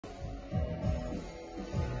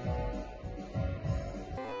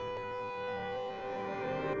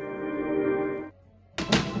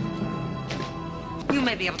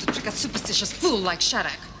may be able to trick a superstitious fool like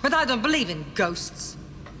Shattuck, but I don't believe in ghosts.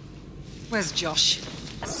 Where's Josh?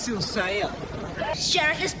 Silsaya.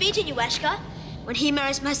 Shattuck has beaten you, Ashka. When he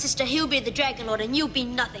marries my sister, he'll be the dragonlord and you'll be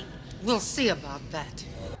nothing. We'll see about that.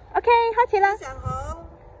 OK， 開始啦。非常好，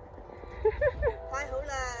太好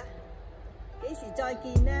啦！幾時再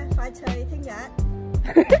見呢？快脆，聽日。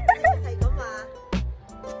係咁話。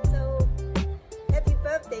So happy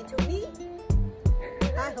birthday to me！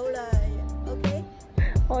 太好啦 ，OK。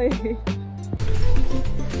可以。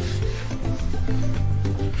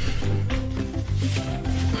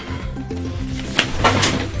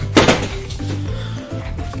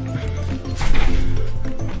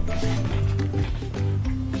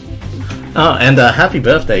Oh, and happy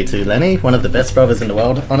birthday to Lenny, one of the best brothers in the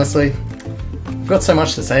world, honestly. I've got so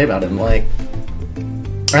much to say about him, like...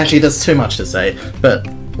 Actually, there's too much to say, but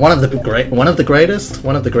one of the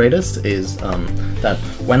greatest is that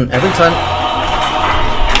when every time...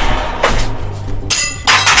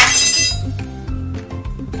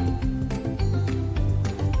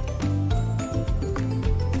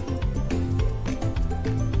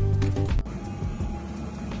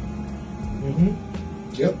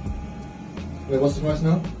 Yep. Wait, what's the price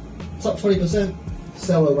now? It's up 20%.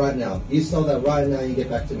 Sell it right now. You sell that right now, you get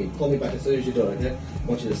back to me. Call me back as soon as you do it, okay? I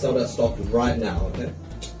want you to sell that stock right now, okay?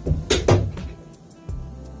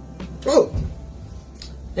 Oh!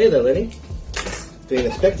 Hey there, Lenny. Been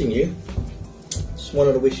expecting you. Just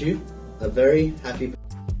wanted to wish you a very happy...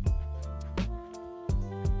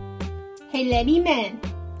 Hey Lenny man,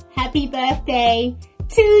 happy birthday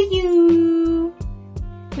to you!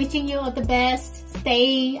 Wishing you all the best.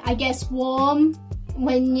 Stay, I guess, warm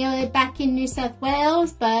when you're back in New South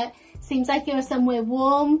Wales, but seems like you're somewhere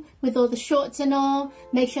warm with all the shorts and all.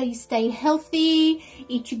 Make sure you stay healthy,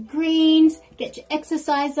 eat your greens, get your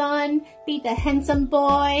exercise on, be the handsome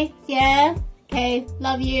boy, yeah? Okay,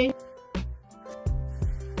 love you.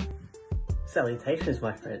 Salutations,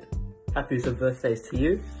 my friend. Happy some birthdays to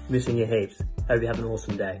you. Missing you heaps. Hope you have an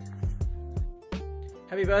awesome day.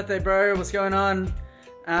 Happy birthday, bro. What's going on?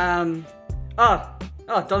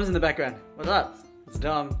 Oh, Dom's in the background. What's up? It's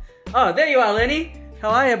Dom. Oh, there you are, Lenny. How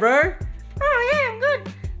are you, bro? Oh, yeah, I'm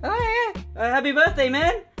good. Oh, yeah. Happy birthday,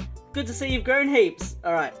 man. Good to see you've grown heaps.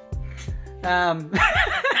 All right.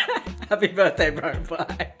 Happy birthday, bro.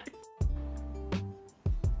 Bye.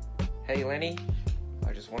 Hey, Lenny.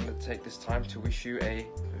 I just wanted to take this time to wish you a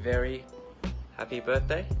very happy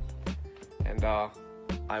birthday. And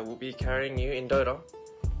I will be carrying you in Dota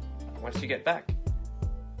once you get back.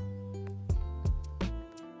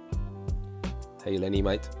 Hey Lenny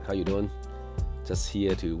mate, how you doing? Just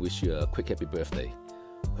here to wish you a quick happy birthday.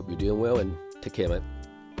 Hope you're doing well and take care mate.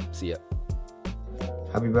 See ya.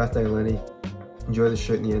 Happy birthday Lenny. Enjoy the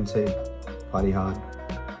shoot in the NT. Party hard.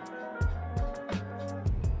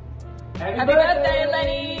 Happy birthday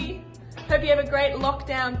Lenny! Hope you have a great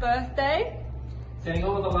lockdown birthday. Sending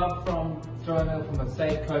all the love from Australia from a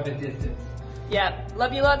safe COVID distance. Yeah,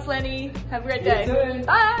 love you lots Lenny. Have a great day. Soon.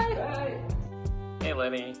 Bye! Bye! Hey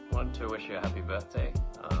Lenny, wanted to wish you a happy birthday.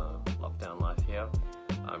 Lockdown life here.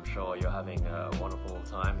 I'm sure you're having a wonderful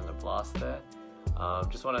time and a blast there.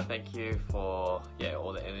 Just want to thank you for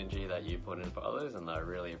all the energy that you put in for others, and I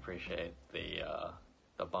really appreciate the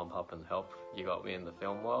bump up and help you got me in the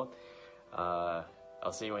film world. I'll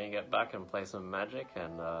see you when you get back and play some Magic,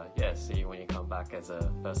 and see you when you come back as a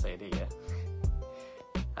first AD. Yeah.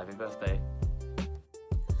 Happy birthday.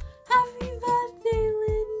 Happy birthday,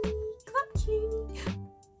 Lenny. Clap, Junie.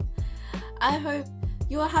 I hope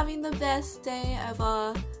you are having the best day ever.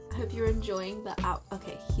 I hope you're enjoying the out.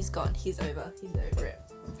 Okay, he's gone. He's over. He's over it.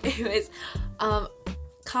 Anyways,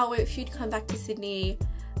 can't wait for you to come back to Sydney,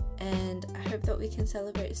 and I hope that we can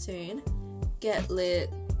celebrate soon. Get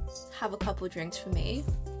lit. Have a couple drinks for me.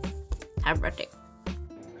 Happy birthday.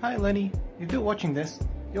 Hi Lenny, if you're watching this,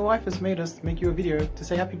 your wife has made us make you a video to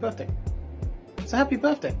say happy birthday. So happy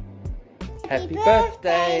birthday. Happy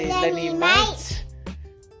birthday, Lenny mate.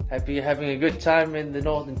 Hope you're having a good time in the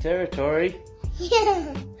Northern Territory.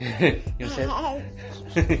 Yeah. You said?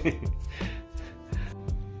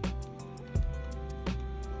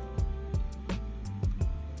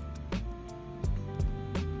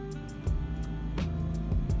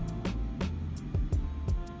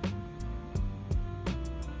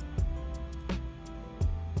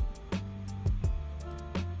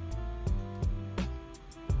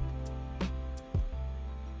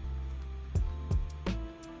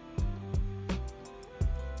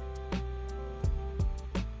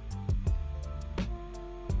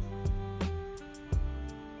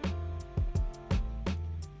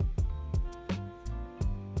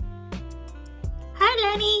 Hi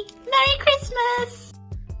Lenny, Merry Christmas!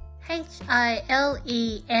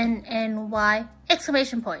 HILENNY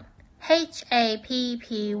exclamation point.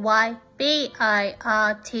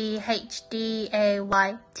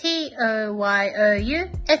 HAPPYBIRTHDAYTOYOU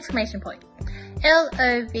exclamation point.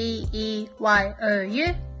 LOVEYOUBYE.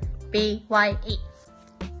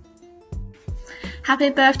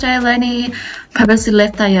 Happy birthday, Lenny! Purposely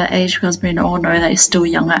left at your age because we all know that you're still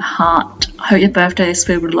young at heart. Hope your birthday is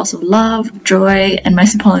filled with lots of love, joy, and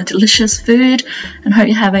most importantly, delicious food. And hope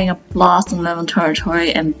you're having a blast in Northern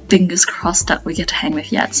Territory, and fingers crossed that we get to hang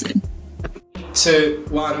with Yad soon. 2,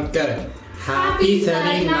 1, go! Happy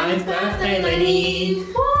 39th birthday, Lenny!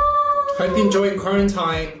 Hope you enjoy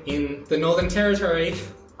quarantine in the Northern Territory.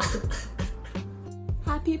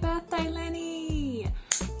 Happy birthday, Lenny!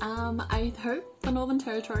 I hope the Northern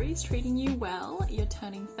Territory is treating you well. You're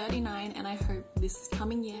turning 39 and I hope this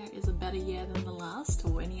coming year is a better year than the last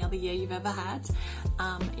or any other year you've ever had.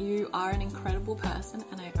 You are an incredible person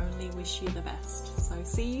and I only wish you the best. So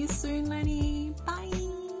see you soon, Lenny. Bye!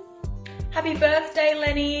 Happy birthday,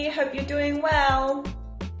 Lenny! Hope you're doing well.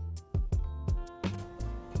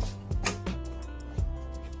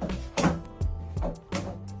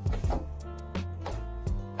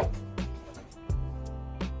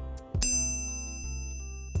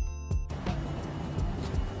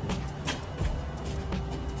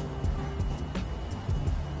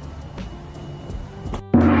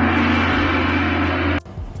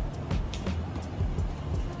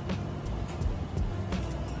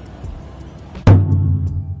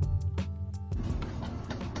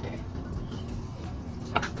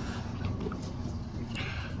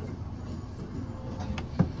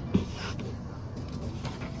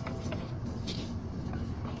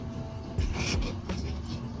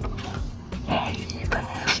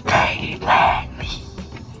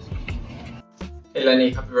 Hey Lenny,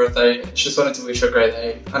 happy birthday. Just wanted to wish you a great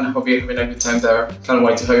day and I hope you're having a good time there. Can't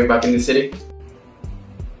wait to have you back in the city.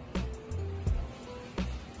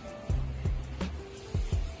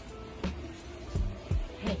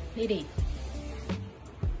 Hey, lady.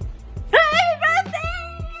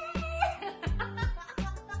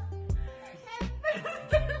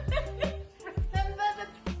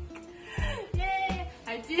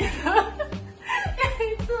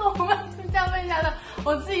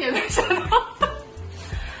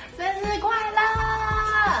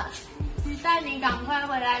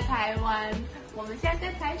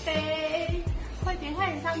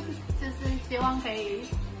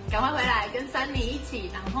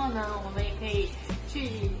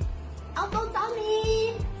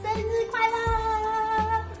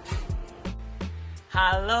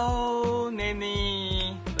 Hello,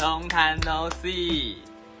 Nini. Long time no see.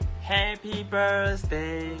 Happy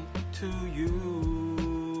birthday to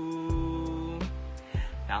you.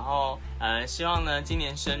 然后希望呢今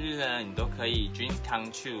年生日呢你都可以 dreams come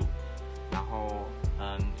true。然后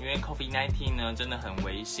因为 COVID-19 呢真的很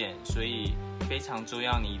危险，所以非常重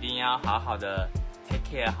要，你一定要好好的 take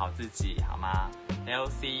care 好自己，好吗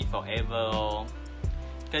 ？Healthy forever 哦。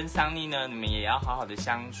跟桑尼呢，你们也要好好的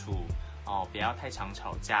相处哦，不要太常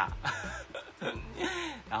吵架。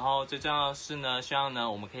然后最重要的是呢，希望呢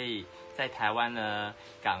我们可以在台湾呢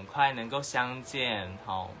赶快能够相见，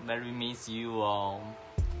好 ，Very miss you 哦，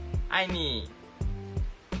爱你，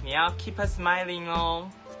你要 keep smiling 哦，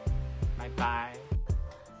拜拜。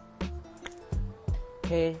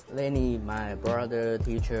Hey Lenny, my brother,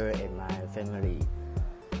 teacher, and my family.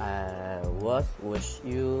 I wish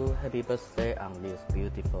you happy birthday on this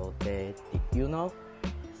beautiful day. Did you know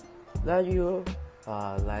that you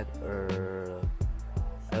are like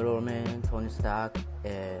Iron Man, Tony Stark,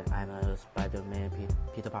 and I'm a Spider-Man,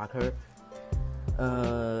 Peter Parker?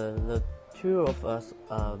 The two of us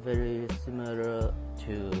are very similar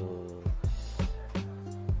to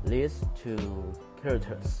these two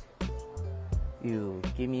characters. You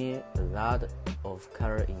give me a lot of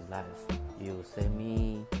color in life. You saved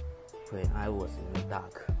me when I was in the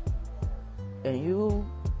dark. And you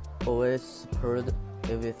always support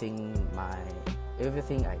everything I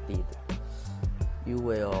did. You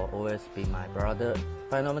will always be my brother.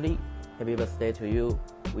 Finally, happy birthday to you.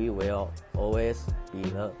 We will always be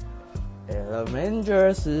the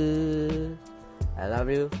Avengers. I love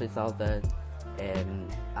you 3000 and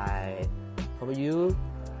I hope you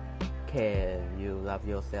love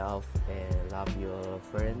yourself and love your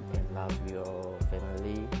friend and love your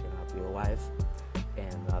family and love your wife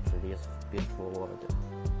and love this beautiful world.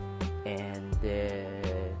 And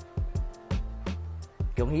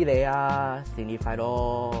恭喜你啊，生日快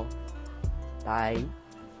樂！拜。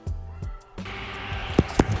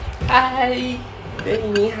嗨，雷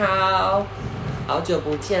尼你好，好久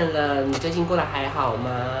不见了，你最近过得还好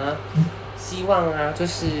吗？希望啊，就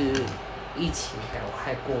是疫情赶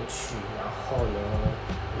快过去，然后呢，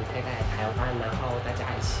你可以来台湾，然后大家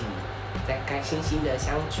一起再开心心的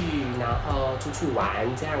相聚，然后出去玩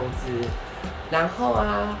这样子，然后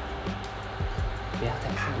啊，不要再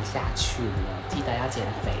胖下去了，记得要减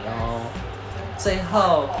肥哦。最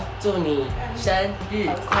后，祝你生日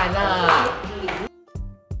快乐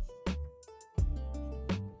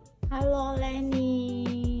 ！Hello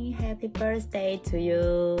Lenny, happy birthday to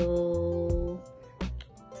you!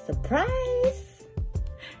 Surprise!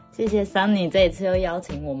 谢谢 Sunny 这一次又邀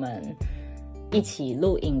请我们一起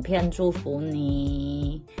录影片，祝福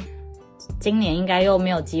你。今年应该又没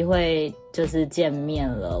有机会就是见面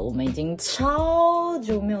了，我们已经超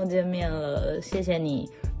久没有见面了。谢谢你，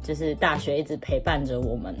就是大学一直陪伴着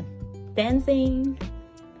我们 dancing，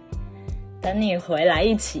 等你回来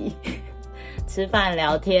一起吃饭、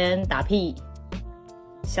聊天、打屁、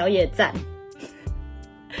宵夜赞。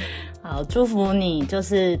好，祝福你就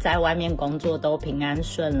是在外面工作都平安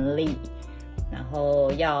顺利，然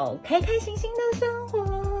后要开开心心的生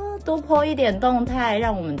活，多po一点动态，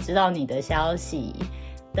让我们知道你的消息，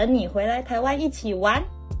等你回来台湾一起玩。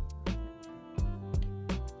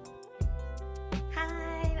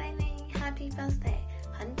Hi Lenny, Happy Birthday！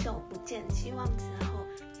 很久不见，希望之后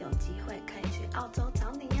有机会可以去澳洲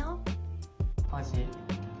找你哦。開始。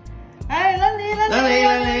哎，Lenny，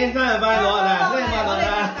生日快樂啦！生日快樂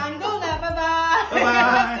啦！蛋糕啦，拜拜，拜拜，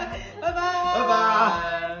拜拜，拜拜。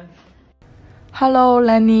Hello,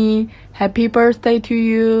 Lenny. Happy birthday to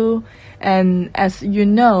you. And as you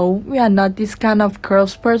know, we are not this kind of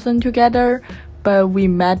close person together, but we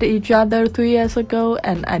met each other 3 years ago,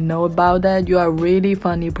 and I know about that you are a really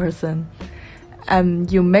funny person.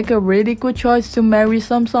 And you make a really good choice to marry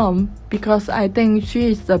Som because I think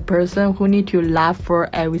she is the person who need to laugh for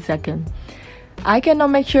every second. I cannot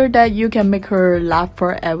make sure that you can make her laugh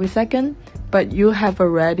for every second, but you have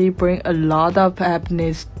already bring a lot of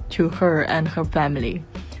happiness to her and her family.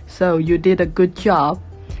 So you did a good job.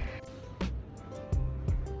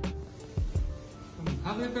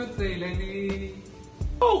 Happy birthday, Lenny!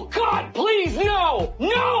 Oh God, please no!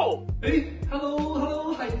 No!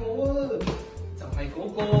 hello， 係我啊，就係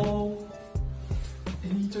嗰個 A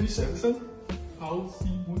最上身，考試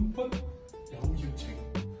滿分，有熱情，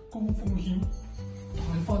高風險，戴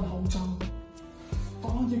翻口罩，打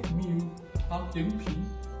疫苗，拍影片，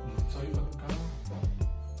唔使瞓覺。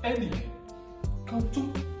Annie， 夠鐘，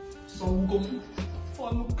收工，翻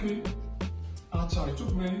屋企，阿柴祝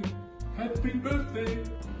你 Happy Birthday！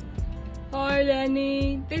 Hi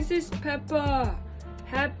Lenny, this is Peppa.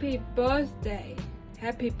 Happy birthday.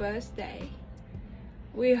 Happy birthday.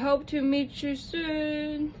 We hope to meet you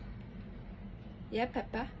soon. Yeah,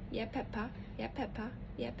 Peppa. Yeah, Peppa. Yeah, Peppa.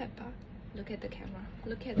 Yeah, Peppa. Look at the camera.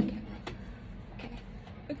 Look at the camera. Okay.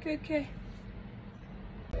 Okay, okay.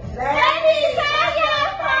 Lenny 生日